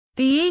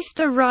The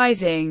Easter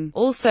Rising,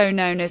 also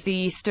known as the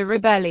Easter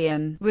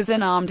Rebellion, was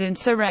an armed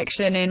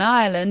insurrection in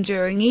Ireland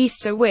during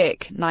Easter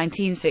Week,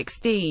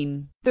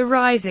 1916. The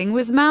rising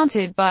was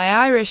mounted by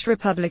Irish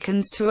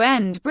Republicans to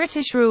end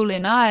British rule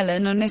in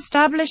Ireland and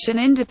establish an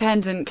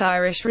independent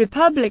Irish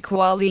Republic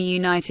while the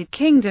United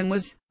Kingdom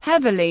was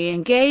heavily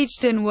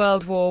engaged in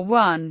World War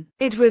I.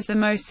 It was the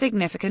most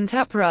significant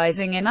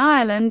uprising in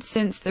Ireland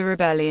since the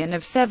Rebellion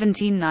of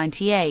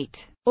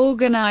 1798.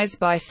 Organised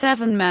by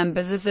 7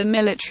 members of the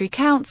Military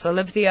Council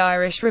of the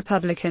Irish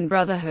Republican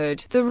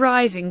Brotherhood, the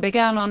rising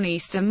began on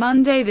Easter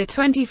Monday,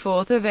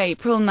 24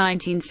 April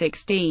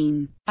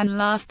 1916, and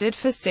lasted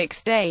for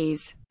 6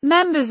 days.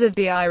 Members of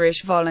the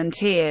Irish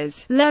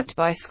Volunteers, led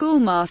by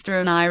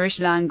schoolmaster and Irish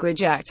language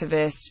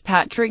activist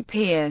Patrick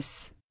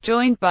Pearse,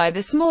 joined by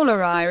the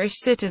smaller Irish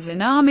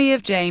Citizen Army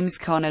of James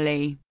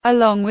Connolly,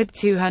 along with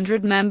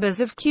 200 members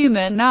of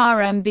Cumann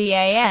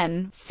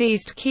RMBAN,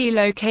 seized key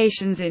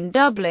locations in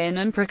Dublin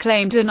and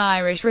proclaimed an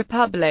Irish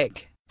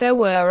Republic. There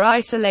were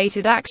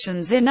isolated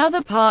actions in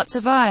other parts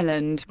of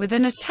Ireland, with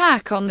an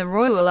attack on the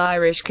Royal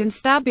Irish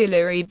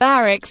Constabulary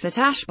Barracks at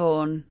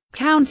Ashbourne,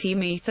 County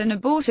Meath, and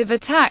abortive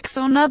attacks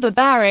on other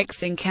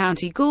barracks in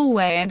County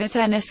Galway and at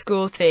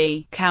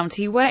Enniscorthy,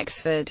 County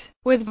Wexford.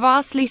 With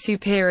vastly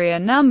superior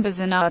numbers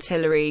and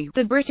artillery,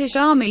 the British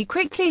Army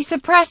quickly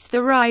suppressed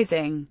the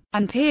rising,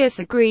 and Pearse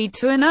agreed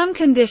to an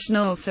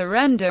unconditional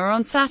surrender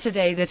on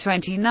Saturday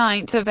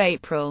 29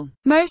 April.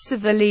 Most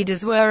of the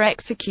leaders were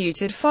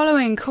executed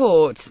following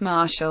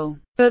courts-martial,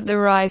 but the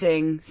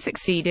rising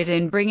succeeded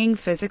in bringing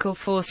physical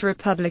force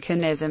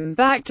republicanism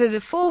back to the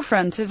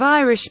forefront of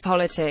Irish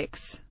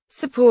politics.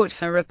 Support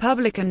for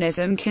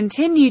republicanism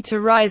continued to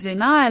rise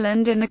in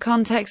Ireland in the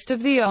context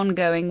of the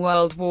ongoing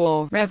World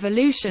War,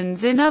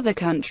 revolutions in other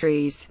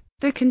countries,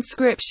 the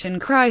conscription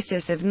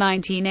crisis of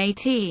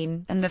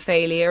 1918, and the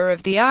failure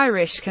of the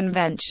Irish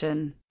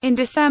Convention. In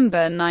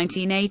December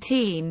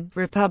 1918,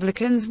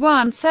 Republicans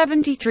won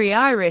 73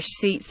 Irish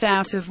seats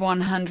out of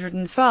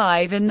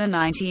 105 in the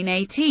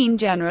 1918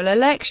 general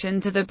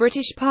election to the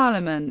British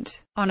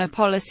Parliament, on a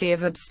policy of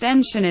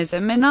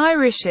abstentionism and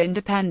Irish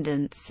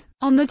independence.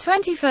 On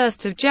 21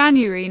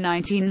 January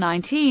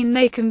 1919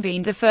 they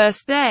convened the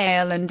First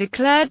Dáil and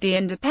declared the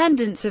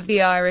independence of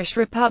the Irish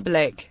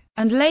Republic.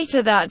 And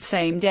later that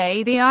same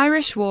day the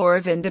Irish War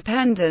of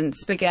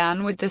Independence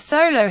began with the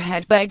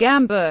Solo-Hedberg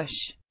ambush.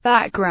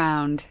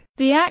 Background: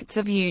 the Act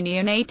of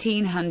Union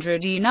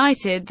 1800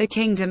 united the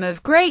Kingdom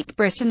of Great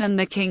Britain and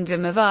the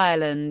Kingdom of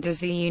Ireland as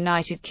the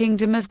United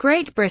Kingdom of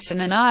Great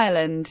Britain and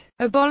Ireland,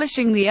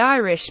 abolishing the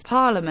Irish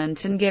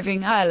Parliament and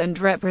giving Ireland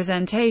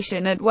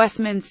representation at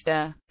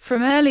Westminster.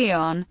 From early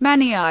on,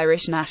 many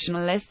Irish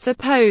nationalists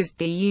opposed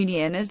the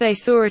Union as they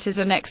saw it as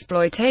an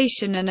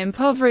exploitation and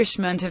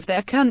impoverishment of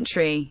their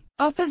country.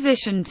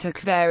 Opposition took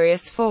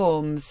various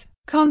forms: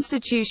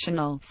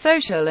 constitutional,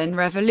 social and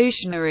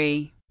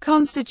revolutionary.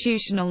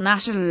 Constitutional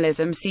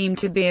nationalism seemed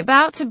to be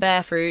about to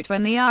bear fruit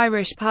when the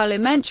Irish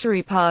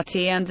Parliamentary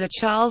Party under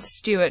Charles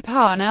Stewart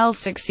Parnell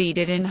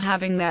succeeded in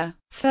having their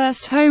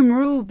first Home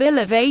Rule Bill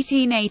of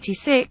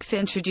 1886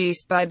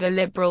 introduced by the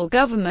Liberal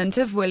government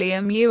of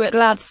William Ewart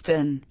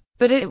Gladstone,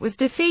 but it was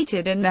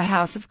defeated in the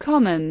House of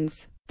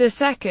Commons. The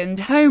second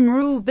Home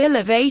Rule Bill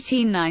of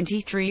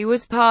 1893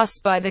 was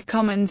passed by the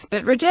Commons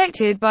but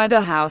rejected by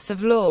the House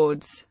of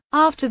Lords.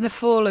 After the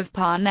fall of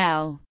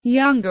Parnell,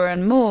 younger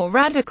and more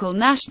radical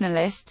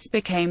nationalists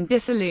became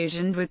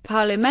disillusioned with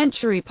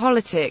parliamentary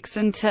politics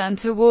and turned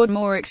toward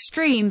more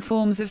extreme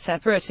forms of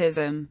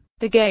separatism.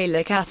 The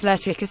Gaelic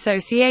Athletic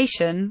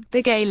Association,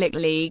 the Gaelic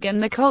League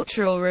and the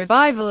Cultural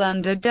Revival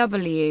under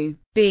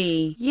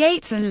W.B.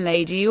 Yeats and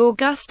Lady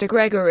Augusta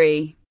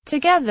Gregory,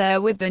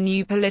 together with the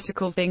new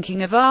political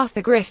thinking of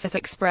Arthur Griffith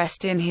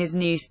expressed in his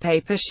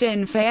newspaper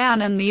Sinn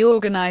Féin and the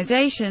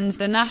organisations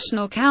the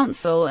National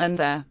Council and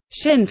the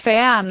Sinn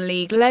Féin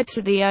League, led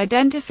to the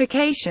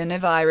identification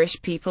of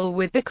Irish people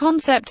with the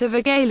concept of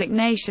a Gaelic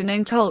nation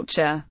and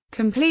culture,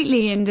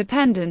 completely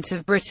independent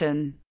of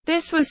Britain.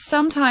 This was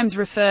sometimes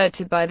referred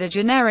to by the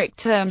generic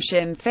term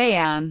Sinn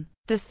Féin.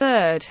 The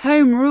third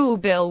Home Rule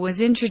Bill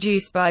was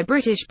introduced by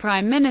British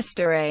Prime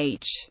Minister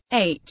H.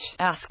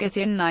 Asquith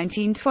in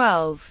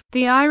 1912.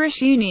 The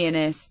Irish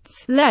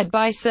Unionists, led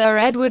by Sir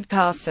Edward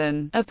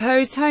Carson,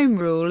 opposed Home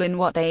Rule in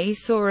what they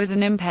saw as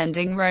an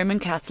impending Roman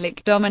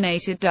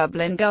Catholic-dominated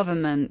Dublin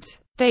government.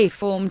 They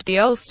formed the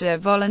Ulster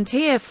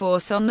Volunteer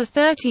Force on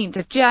 13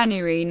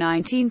 January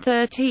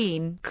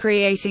 1913,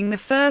 creating the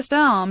first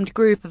armed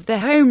group of the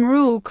Home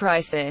Rule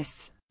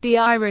crisis. The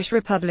Irish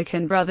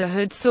Republican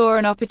Brotherhood saw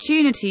an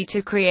opportunity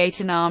to create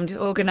an armed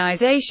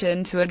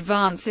organisation to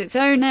advance its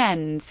own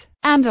ends,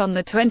 and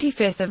on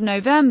 25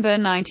 November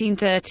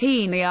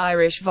 1913 the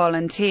Irish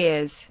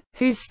Volunteers,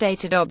 whose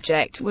stated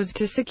object was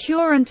to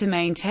secure and to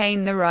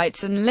maintain the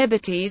rights and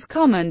liberties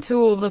common to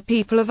all the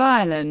people of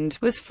Ireland,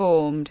 was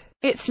formed.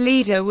 Its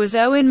leader was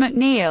Eoin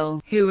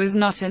MacNeill, who was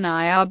not an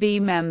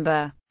IRB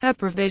member. A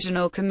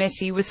provisional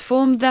committee was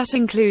formed that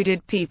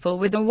included people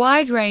with a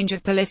wide range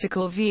of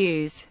political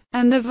views,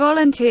 and the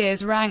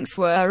volunteers' ranks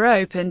were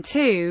open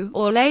to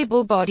all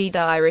able-bodied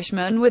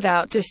Irishmen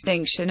without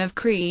distinction of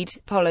creed,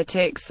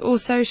 politics or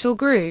social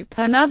group.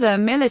 Another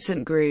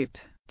militant group,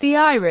 the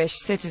Irish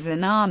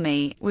Citizen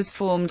Army, was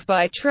formed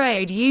by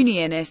trade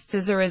unionists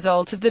as a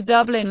result of the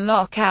Dublin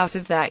lockout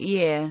of that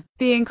year.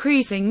 The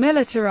increasing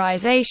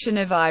militarization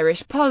of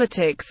Irish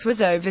politics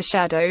was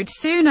overshadowed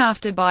soon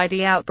after by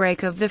the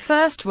outbreak of the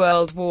First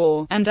World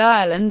War, and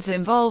Ireland's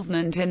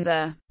involvement in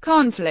the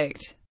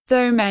conflict.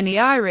 Though many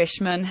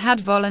Irishmen had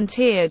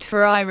volunteered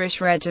for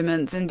Irish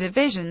regiments and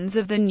divisions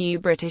of the new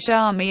British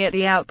Army at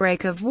the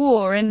outbreak of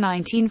war in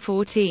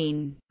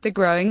 1914, the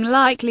growing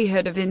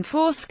likelihood of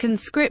enforced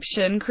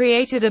conscription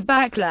created a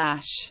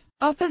backlash.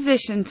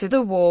 Opposition to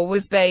the war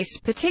was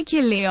based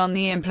particularly on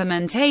the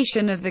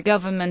implementation of the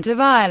Government of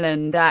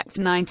Ireland Act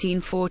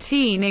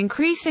 1914,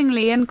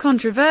 increasingly and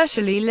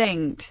controversially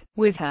linked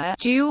with her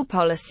dual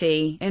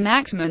policy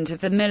enactment of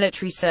the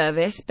Military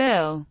Service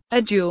Bill,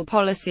 a dual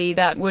policy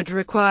that would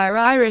require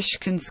Irish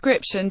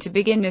conscription to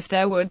begin if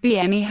there would be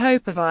any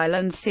hope of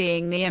Ireland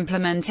seeing the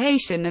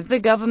implementation of the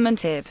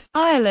Government of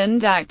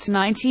Ireland Act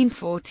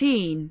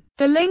 1914.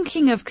 The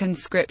linking of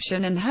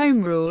conscription and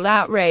Home Rule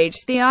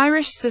outraged the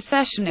Irish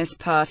secessionist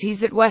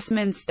parties at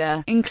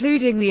Westminster,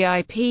 including the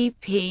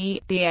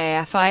IPP, the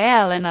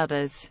AFIL and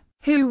others,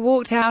 who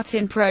walked out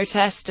in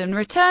protest and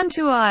returned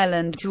to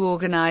Ireland to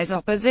organise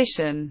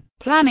opposition.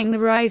 Planning the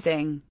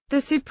Rising. The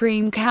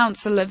Supreme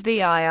Council of the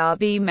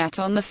IRB met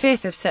on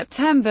 5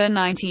 September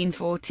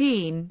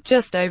 1914,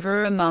 just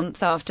over a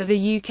month after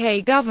the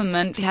UK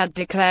government had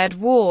declared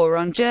war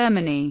on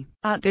Germany.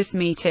 At this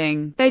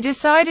meeting, they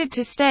decided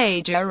to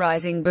stage a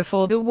rising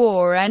before the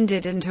war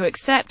ended and to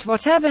accept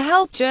whatever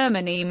help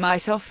Germany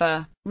might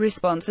offer.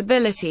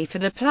 Responsibility for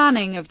the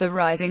planning of the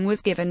rising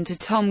was given to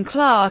Tom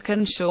Clarke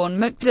and Sean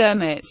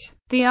McDermott,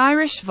 the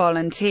Irish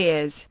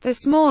Volunteers, the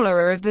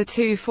smaller of the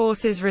two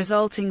forces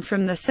resulting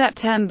from the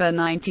September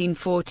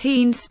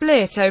 1914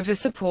 split over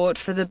support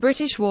for the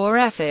British war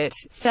effort,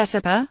 set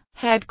up a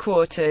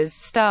headquarters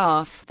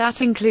staff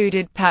that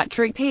included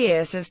Patrick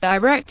Pearse as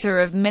Director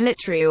of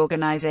Military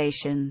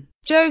Organisation,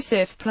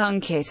 Joseph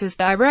Plunkett as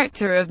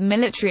Director of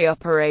Military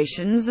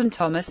Operations and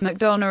Thomas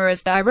McDonough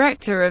as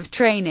Director of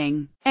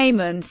Training.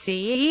 Eamon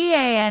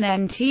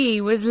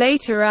Ceannt was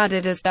later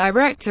added as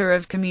Director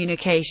of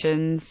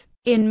Communications.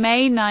 In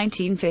May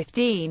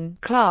 1915,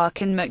 Clarke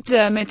and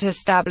McDermott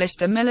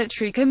established a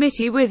military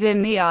committee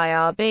within the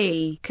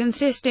IRB,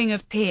 consisting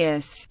of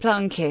Pearse,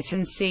 Plunkett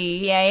and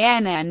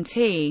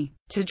Ceannt,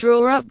 to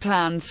draw up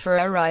plans for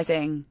a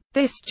rising.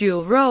 This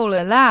dual role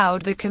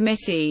allowed the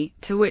committee,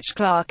 to which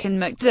Clarke and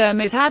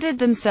McDermott added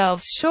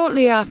themselves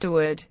shortly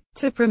afterward,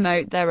 to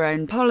promote their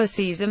own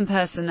policies and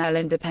personnel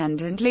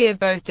independently of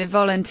both the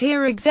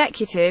Volunteer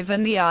Executive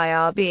and the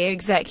IRB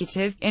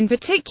Executive, in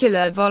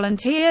particular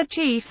Volunteer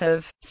Chief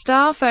of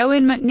Staff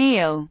Eoin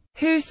MacNeill,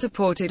 who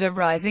supported a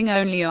rising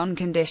only on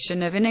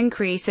condition of an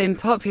increase in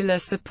popular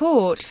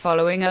support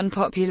following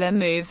unpopular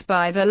moves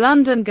by the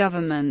London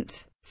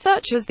government,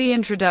 such as the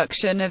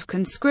introduction of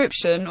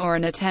conscription or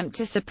an attempt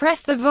to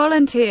suppress the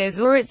volunteers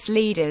or its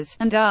leaders,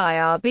 and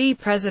IRB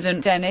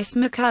President Denis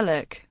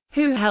McCulloch,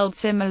 who held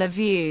similar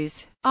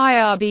views.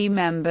 IRB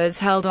members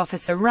held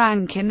officer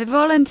rank in the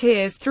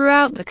volunteers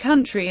throughout the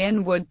country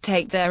and would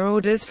take their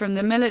orders from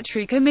the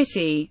military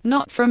committee,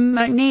 not from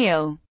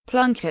MacNeill.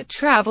 Plunkett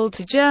travelled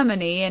to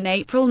Germany in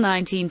April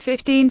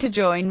 1915 to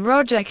join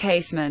Roger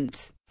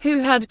Casement, who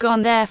had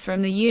gone there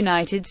from the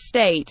United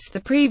States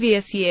the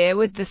previous year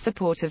with the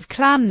support of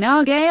Clan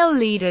na Gael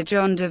leader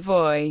John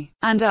Devoy,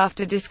 and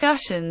after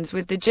discussions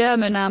with the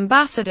German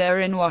ambassador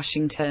in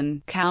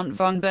Washington, Count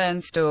von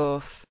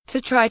Bernstorff, to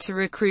try to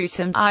recruit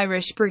an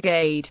Irish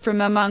brigade from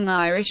among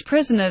Irish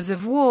prisoners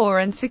of war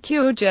and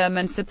secure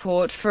German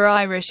support for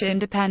Irish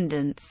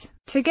independence.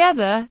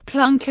 Together,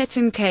 Plunkett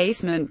and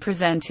Casement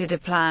presented a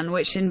plan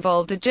which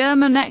involved a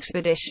German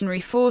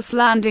expeditionary force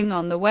landing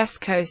on the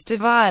west coast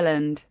of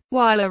Ireland,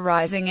 while a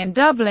rising in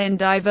Dublin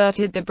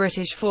diverted the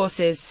British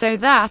forces so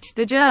that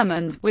the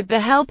Germans, with the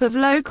help of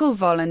local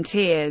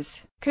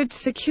volunteers, could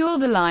secure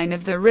the line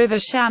of the River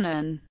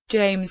Shannon.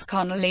 James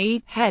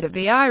Connolly, head of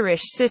the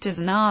Irish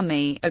Citizen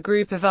Army, a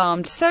group of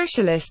armed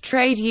socialist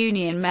trade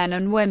union men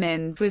and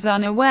women, was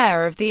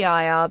unaware of the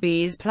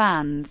IRB's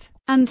plans,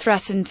 and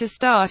threatened to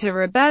start a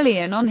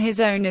rebellion on his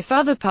own if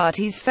other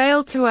parties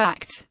failed to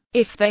act.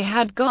 If they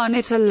had gone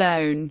it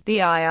alone, the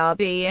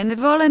IRB and the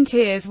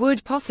volunteers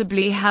would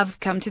possibly have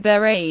come to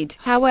their aid.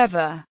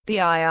 However, the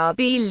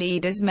IRB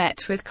leaders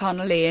met with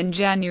Connolly in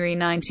January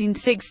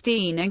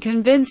 1916 and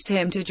convinced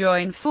him to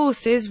join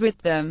forces with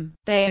them.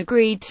 They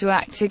agreed to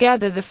act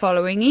together the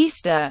following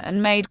Easter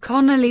and made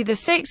Connolly the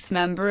sixth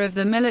member of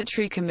the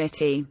military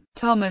committee.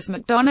 Thomas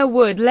MacDonagh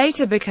would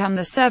later become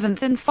the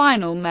seventh and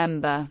final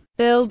member.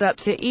 Build up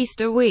to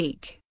Easter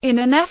week. In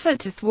an effort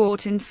to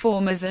thwart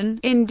informers and,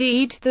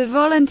 indeed, the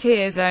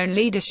volunteers' own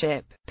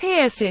leadership,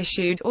 Pierce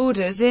issued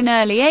orders in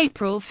early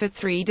April for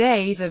 3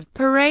 days of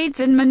parades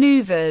and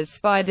maneuvers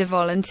by the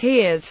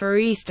volunteers for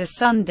Easter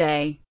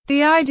Sunday.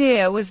 The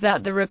idea was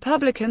that the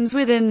Republicans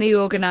within the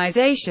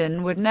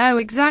organization would know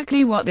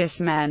exactly what this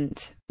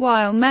meant,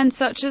 while men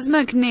such as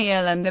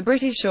MacNeill and the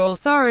British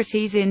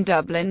authorities in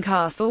Dublin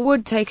Castle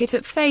would take it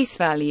at face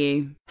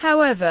value.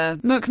 However,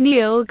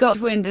 MacNeill got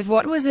wind of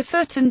what was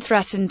afoot and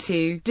threatened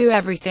to do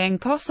everything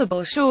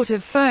possible short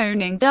of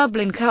phoning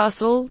Dublin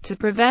Castle to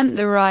prevent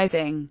the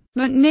rising.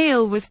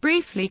 MacNeill was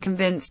briefly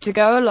convinced to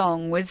go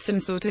along with some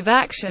sort of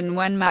action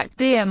when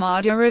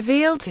MacDiarmid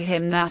revealed to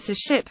him that a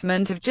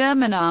shipment of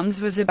German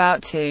arms was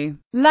about to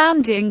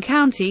land in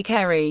County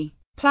Kerry.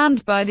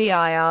 Planned by the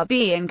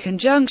IRB in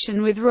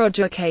conjunction with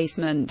Roger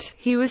Casement,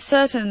 he was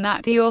certain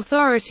that the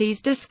authorities'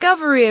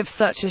 discovery of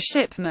such a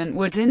shipment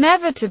would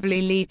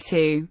inevitably lead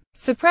to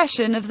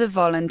suppression of the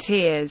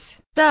volunteers.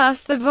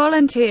 Thus, the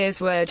volunteers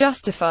were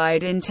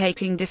justified in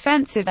taking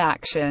defensive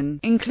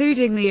action,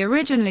 including the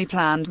originally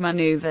planned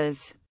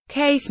maneuvers.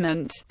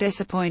 Casement,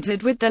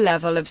 disappointed with the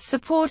level of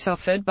support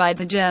offered by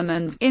the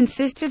Germans,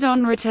 insisted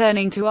on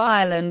returning to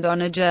Ireland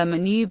on a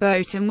German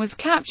U-boat and was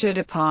captured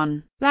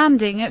upon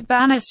landing at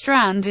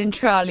Bannerstrand in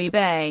Tralee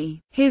Bay.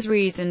 His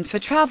reason for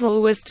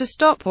travel was to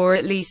stop or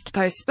at least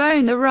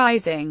postpone the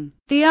rising.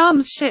 The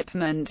arms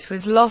shipment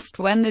was lost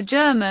when the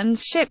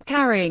Germans' ship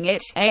carrying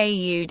it,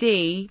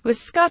 AUD, was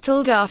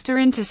scuttled after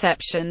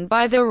interception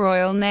by the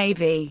Royal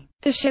Navy.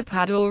 The ship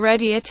had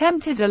already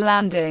attempted a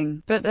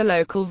landing, but the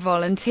local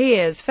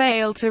volunteers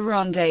failed to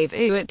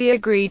rendezvous at the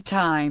agreed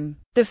time.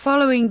 The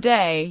following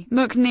day,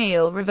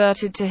 MacNeill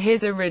reverted to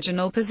his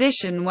original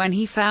position when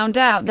he found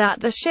out that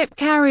the ship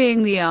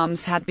carrying the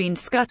arms had been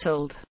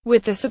scuttled.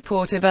 With the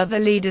support of other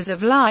leaders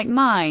of like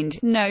mind,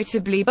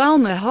 notably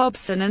Bulmer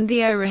Hobson and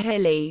the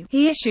O'Rahilly,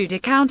 he issued a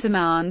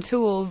countermand to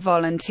all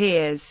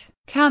volunteers,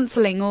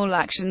 cancelling all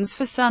actions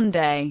for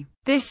Sunday.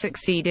 This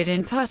succeeded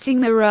in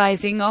putting the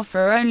rising off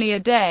for only a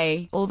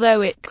day,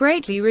 although it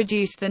greatly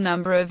reduced the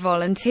number of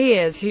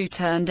volunteers who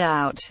turned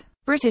out.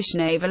 British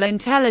naval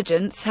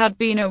intelligence had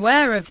been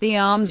aware of the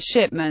arms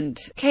shipment,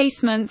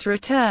 Casement's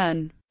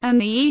return,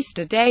 and the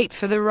Easter date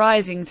for the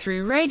rising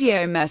through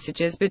radio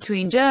messages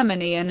between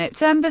Germany and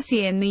its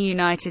embassy in the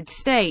United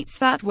States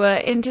that were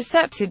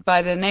intercepted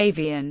by the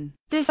Navy and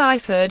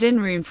deciphered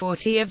in Room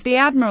 40 of the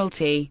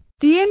Admiralty.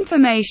 The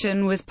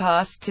information was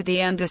passed to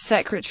the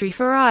Under-Secretary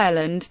for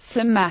Ireland,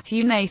 Sir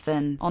Matthew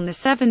Nathan, on the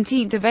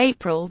 17th of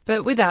April,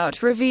 but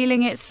without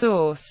revealing its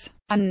source,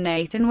 and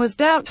Nathan was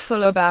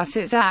doubtful about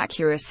its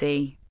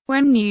accuracy.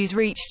 When news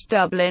reached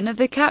Dublin of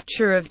the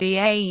capture of the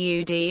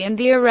AUD and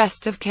the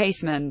arrest of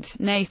Casement,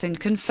 Nathan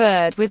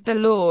conferred with the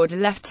Lord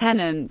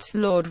Lieutenant,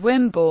 Lord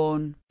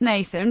Wimborne.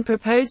 Nathan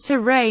proposed to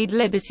raid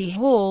Liberty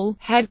Hall,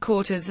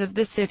 headquarters of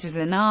the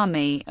Citizen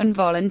Army, and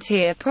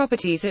volunteer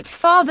properties at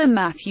Father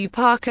Matthew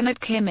Park and at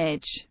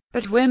Kimmage,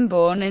 but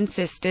Wimborne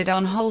insisted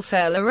on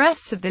wholesale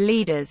arrests of the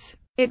leaders.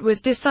 It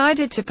was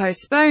decided to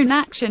postpone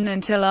action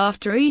until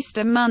after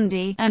Easter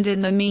Monday, and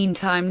in the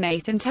meantime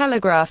Nathan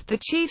telegraphed the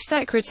Chief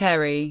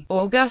Secretary,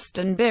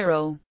 Augustin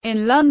Birrell,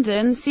 in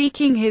London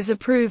seeking his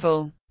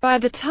approval. By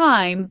the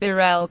time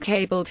Birrell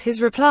cabled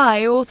his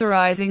reply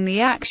authorizing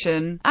the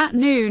action, at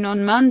noon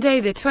on Monday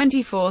the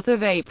 24th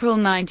of April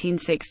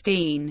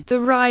 1916, the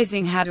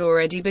rising had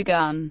already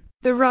begun.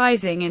 The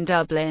rising in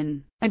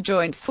Dublin, a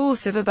joint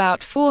force of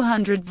about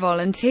 400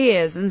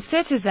 volunteers and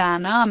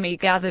citizen army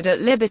gathered at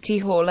Liberty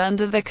Hall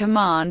under the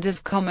command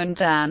of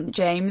Commandant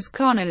James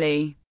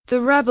Connolly. The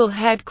rebel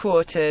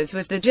headquarters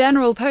was the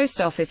General Post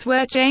Office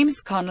where James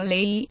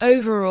Connolly,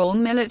 overall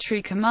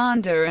military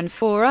commander, and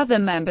 4 other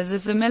members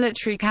of the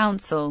military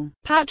council,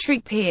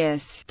 Patrick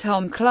Pearse,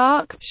 Tom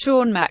Clark,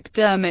 Sean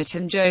McDermott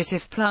and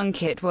Joseph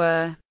Plunkett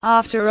were.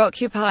 After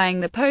occupying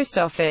the post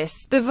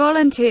office, the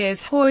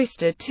volunteers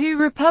hoisted 2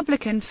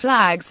 Republican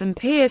flags and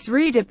Pearse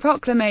read a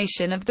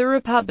proclamation of the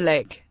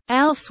Republic.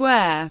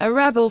 Elsewhere,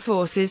 rebel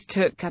forces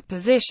took up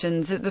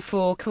positions at the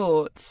Four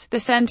Courts, the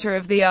centre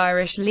of the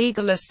Irish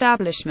legal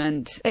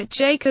establishment, at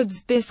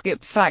Jacob's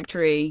Biscuit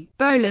Factory,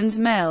 Boland's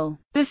Mill,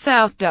 the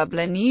South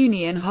Dublin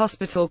Union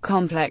Hospital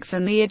complex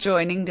and the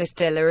adjoining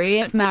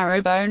distillery at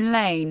Marrowbone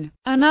Lane.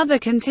 Another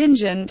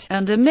contingent,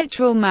 under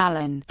Mitchell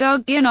Mallon,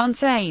 dug in on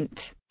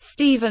St.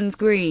 Stephen's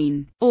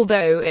Green.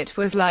 Although it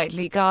was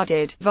lightly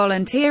guarded,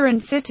 volunteer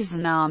and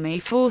citizen army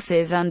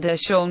forces under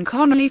Sean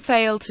Connolly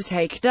failed to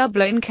take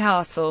Dublin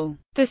Castle,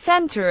 the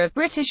centre of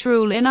British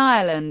rule in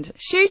Ireland,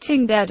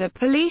 shooting dead a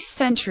police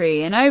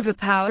sentry and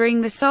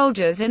overpowering the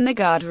soldiers in the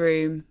guard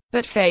room,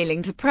 but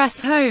failing to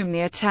press home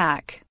the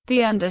attack.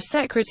 The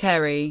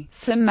Under-Secretary,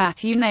 Sir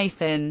Matthew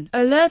Nathan,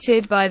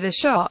 alerted by the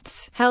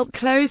shots, helped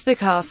close the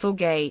castle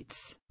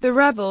gates. The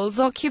rebels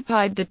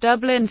occupied the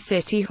Dublin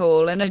City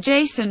Hall and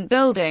adjacent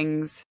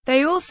buildings.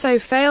 They also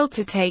failed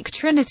to take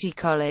Trinity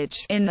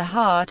College, in the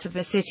heart of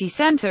the city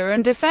centre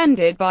and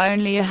defended by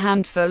only a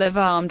handful of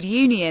armed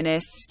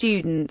Unionist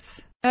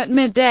students. At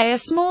midday, a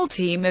small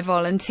team of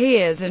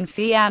volunteers and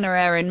Fianna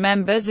Éireann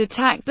members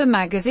attacked the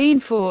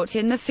magazine fort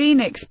in the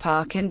Phoenix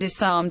Park and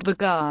disarmed the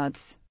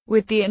guards,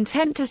 with the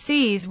intent to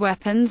seize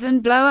weapons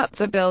and blow up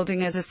the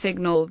building as a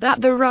signal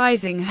that the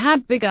rising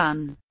had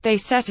begun. They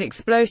set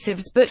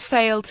explosives but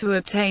failed to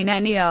obtain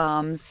any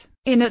arms.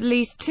 In at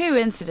least 2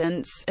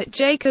 incidents, at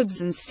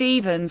Jacobs and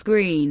Stephen's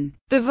Green,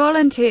 the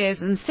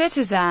volunteers and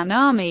citizen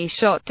army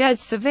shot dead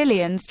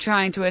civilians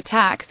trying to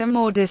attack them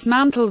or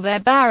dismantle their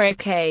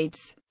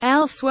barricades.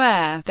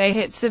 Elsewhere, they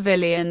hit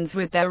civilians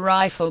with their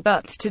rifle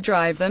butts to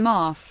drive them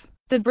off.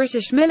 The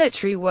British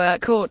military were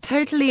caught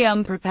totally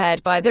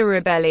unprepared by the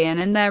rebellion,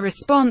 and their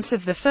response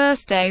of the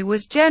first day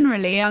was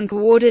generally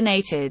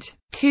uncoordinated.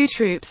 2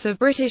 troops of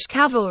British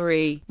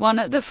cavalry, one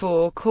at the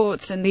Four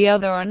Courts and the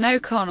other on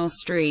O'Connell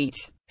Street,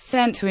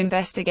 sent to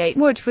investigate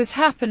what was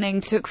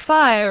happening, took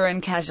fire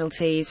and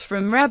casualties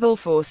from rebel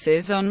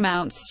forces on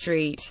Mount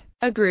Street.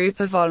 A group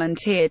of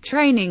volunteer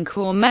training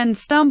corps men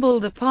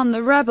stumbled upon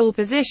the rebel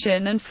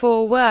position and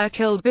 4 were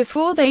killed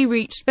before they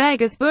reached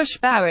Beggars Bush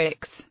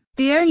Barracks.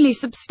 The only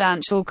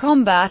substantial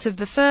combat of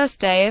the first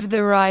day of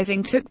the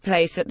rising took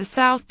place at the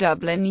South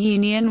Dublin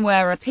Union,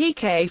 where a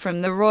PK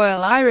from the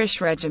Royal Irish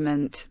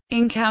Regiment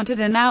encountered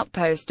an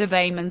outpost of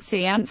Eamon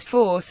Seant's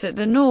force at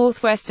the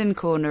northwestern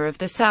corner of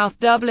the South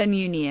Dublin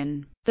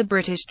Union. The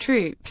British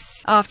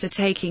troops, after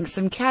taking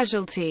some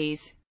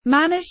casualties,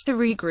 managed to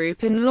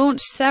regroup and launch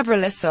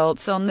several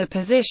assaults on the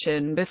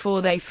position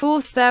before they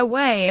forced their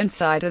way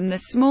inside, and the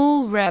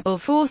small rebel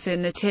force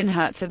in the tin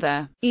huts at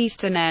the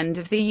eastern end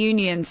of the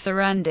Union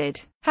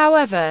surrendered.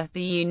 However,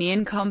 the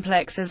Union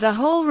complex as a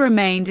whole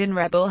remained in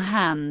rebel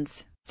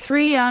hands.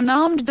 3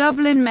 unarmed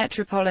Dublin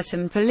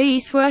Metropolitan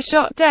Police were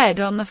shot dead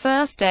on the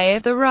first day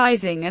of the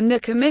rising, and the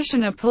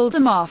Commissioner pulled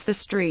them off the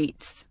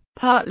streets.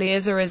 Partly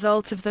as a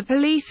result of the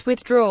police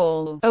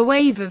withdrawal, a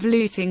wave of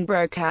looting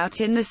broke out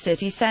in the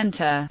city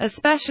centre,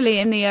 especially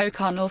in the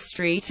O'Connell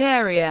Street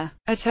area.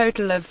 A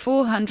total of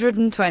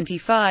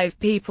 425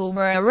 people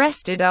were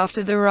arrested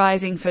after the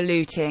rising for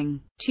looting.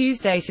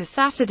 Tuesday to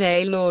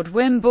Saturday, Lord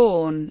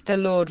Wimborne, the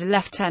Lord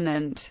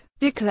Lieutenant,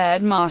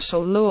 declared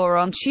martial law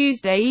on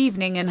Tuesday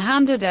evening and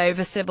handed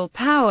over civil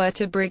power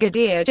to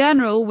Brigadier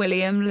General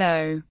William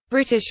Lowe.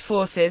 British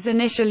forces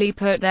initially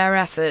put their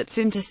efforts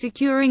into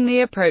securing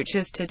the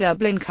approaches to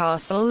Dublin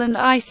Castle and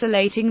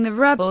isolating the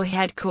rebel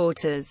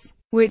headquarters,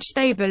 which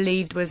they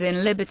believed was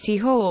in Liberty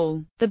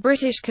Hall. The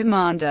British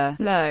commander,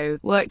 Lowe,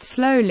 worked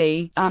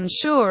slowly,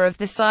 unsure of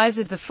the size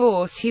of the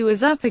force he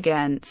was up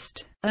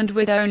against, and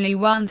with only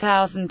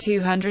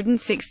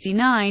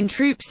 1,269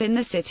 troops in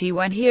the city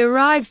when he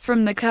arrived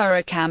from the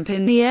Curragh camp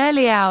in the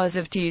early hours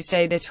of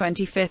Tuesday the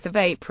 25th of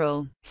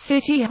April.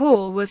 City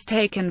Hall was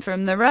taken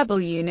from the rebel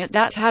unit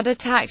that had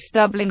attacked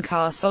Dublin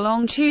Castle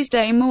on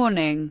Tuesday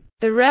morning.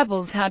 The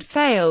rebels had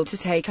failed to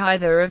take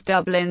either of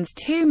Dublin's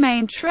 2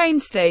 main train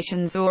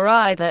stations or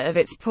either of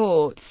its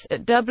ports,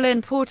 at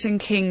Dublin Port and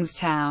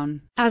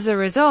Kingstown. As a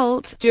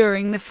result,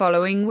 during the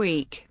following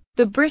week,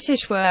 the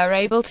British were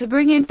able to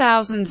bring in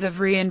thousands of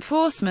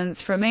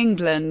reinforcements from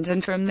England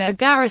and from their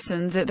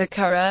garrisons at the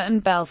Curragh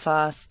and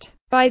Belfast.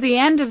 By the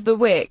end of the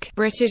week,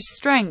 British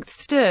strength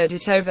stood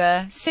at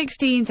over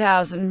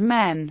 16,000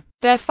 men.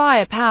 Their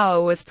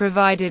firepower was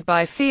provided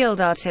by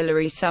field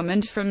artillery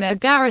summoned from their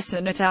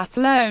garrison at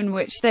Athlone,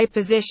 which they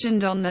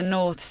positioned on the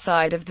north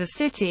side of the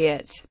city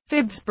at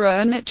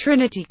Phibsborough and at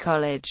Trinity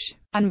College,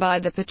 and by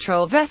the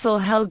patrol vessel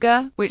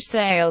Helga, which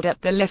sailed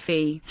up the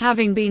Liffey,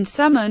 having been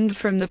summoned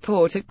from the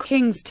port at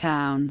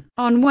Kingstown.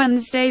 On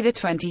Wednesday the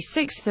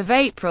 26th of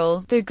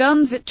April, the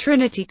guns at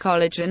Trinity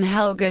College and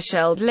Helga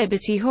shelled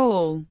Liberty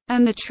Hall,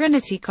 and the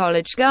Trinity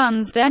College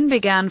guns then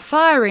began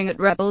firing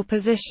at rebel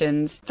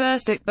positions,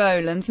 first at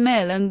Boland's Mill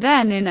and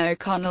then in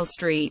O'Connell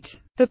Street.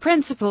 The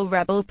principal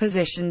rebel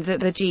positions at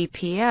the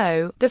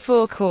GPO, the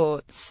Four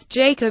Courts,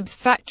 Jacobs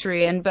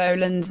Factory and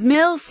Boland's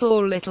Mill saw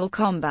little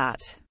combat.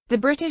 The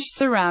British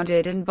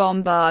surrounded and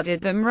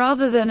bombarded them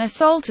rather than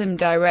assault them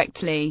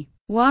directly.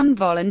 One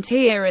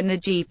volunteer in the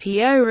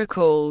GPO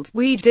recalled,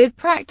 "We did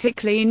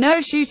practically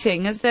no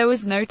shooting as there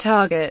was no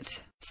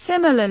target."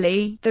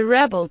 Similarly, the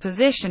rebel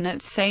position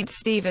at St.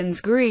 Stephen's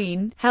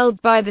Green,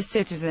 held by the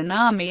Citizen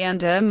Army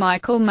under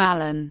Michael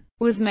Mallon,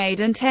 was made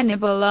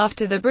untenable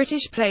after the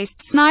British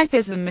placed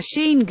snipers and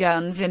machine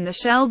guns in the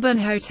Shelburne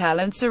Hotel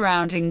and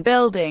surrounding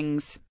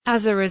buildings.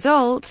 As a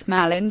result,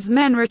 Malin's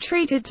men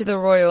retreated to the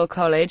Royal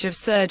College of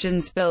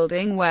Surgeons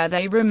building, where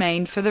they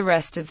remained for the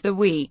rest of the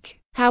week.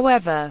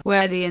 However,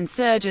 where the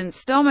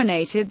insurgents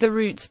dominated the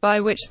routes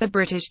by which the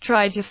British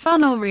tried to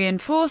funnel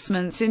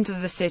reinforcements into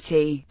the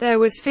city, there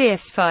was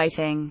fierce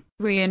fighting.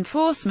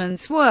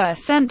 Reinforcements were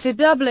sent to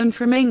Dublin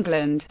from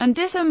England, and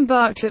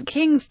disembarked at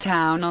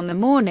Kingstown on the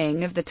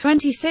morning of the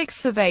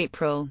 26th of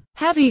April.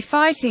 Heavy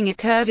fighting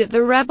occurred at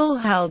the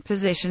rebel-held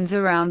positions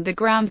around the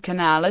Grand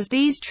Canal as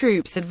these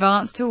troops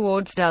advanced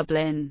towards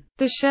Dublin.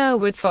 The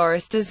Sherwood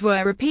Foresters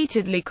were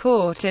repeatedly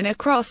caught in a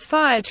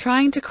crossfire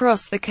trying to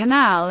cross the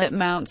canal at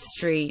Mount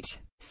Street.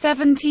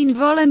 17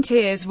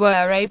 volunteers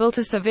were able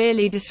to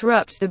severely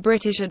disrupt the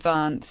British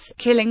advance,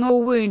 killing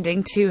or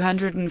wounding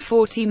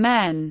 240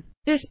 men.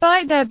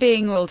 Despite there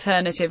being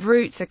alternative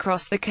routes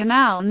across the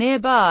canal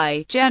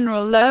nearby,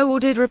 General Lowe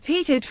ordered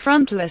repeated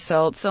frontal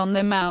assaults on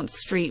the Mount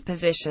Street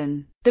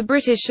position. The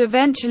British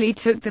eventually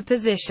took the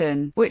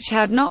position, which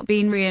had not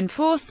been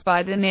reinforced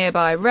by the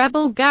nearby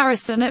rebel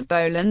garrison at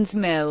Boland's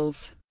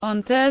Mills,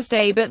 on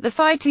Thursday, but the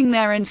fighting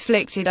there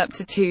inflicted up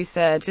to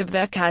two-thirds of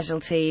their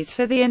casualties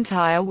for the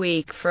entire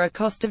week for a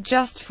cost of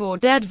just 4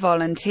 dead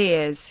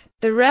volunteers.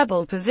 The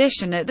rebel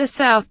position at the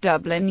South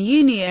Dublin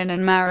Union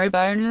and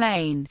Marrowbone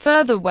Lane,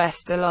 further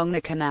west along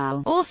the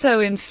canal, also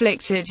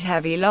inflicted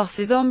heavy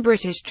losses on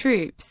British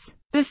troops.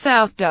 The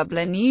South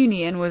Dublin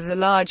Union was a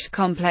large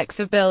complex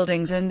of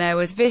buildings, and there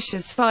was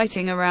vicious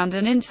fighting around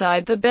and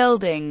inside the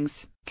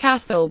buildings.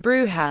 Cathal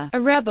Brugha,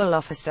 a rebel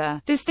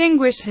officer,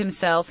 distinguished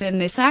himself in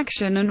this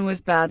action and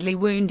was badly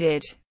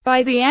wounded.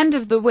 By the end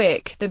of the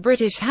week, the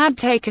British had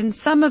taken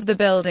some of the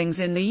buildings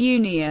in the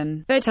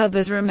Union, but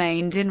others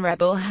remained in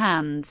rebel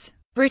hands.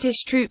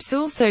 British troops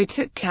also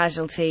took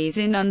casualties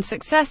in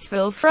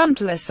unsuccessful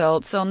frontal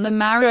assaults on the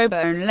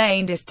Marrowbone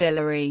Lane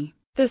distillery.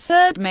 The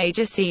third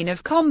major scene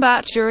of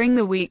combat during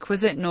the week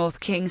was at North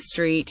King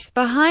Street,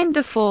 behind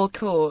the Four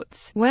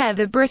Courts, where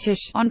the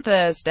British, on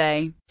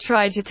Thursday,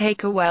 tried to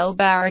take a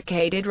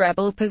well-barricaded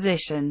rebel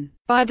position.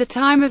 By the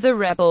time of the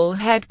rebel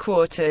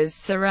headquarters'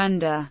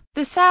 surrender,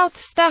 the South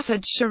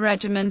Staffordshire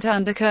Regiment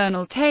under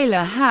Colonel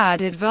Taylor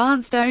had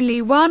advanced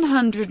only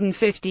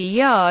 150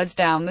 yards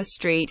down the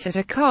street at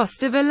a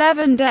cost of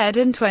 11 dead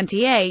and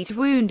 28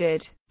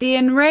 wounded. The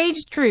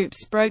enraged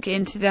troops broke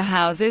into the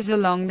houses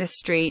along the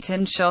street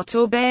and shot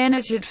or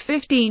bayoneted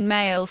 15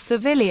 male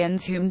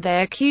civilians whom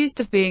they accused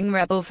of being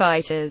rebel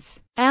fighters.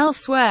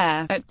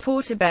 Elsewhere, at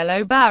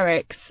Portobello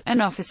Barracks, an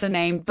officer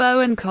named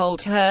Bowen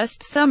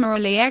Colthurst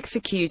summarily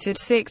executed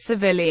 6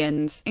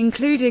 civilians,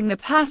 including the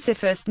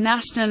pacifist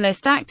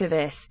nationalist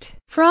activist,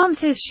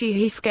 Francis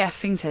Sheehy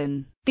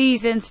Skeffington.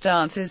 These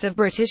instances of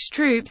British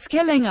troops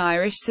killing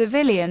Irish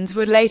civilians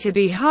would later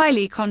be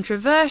highly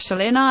controversial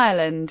in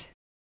Ireland.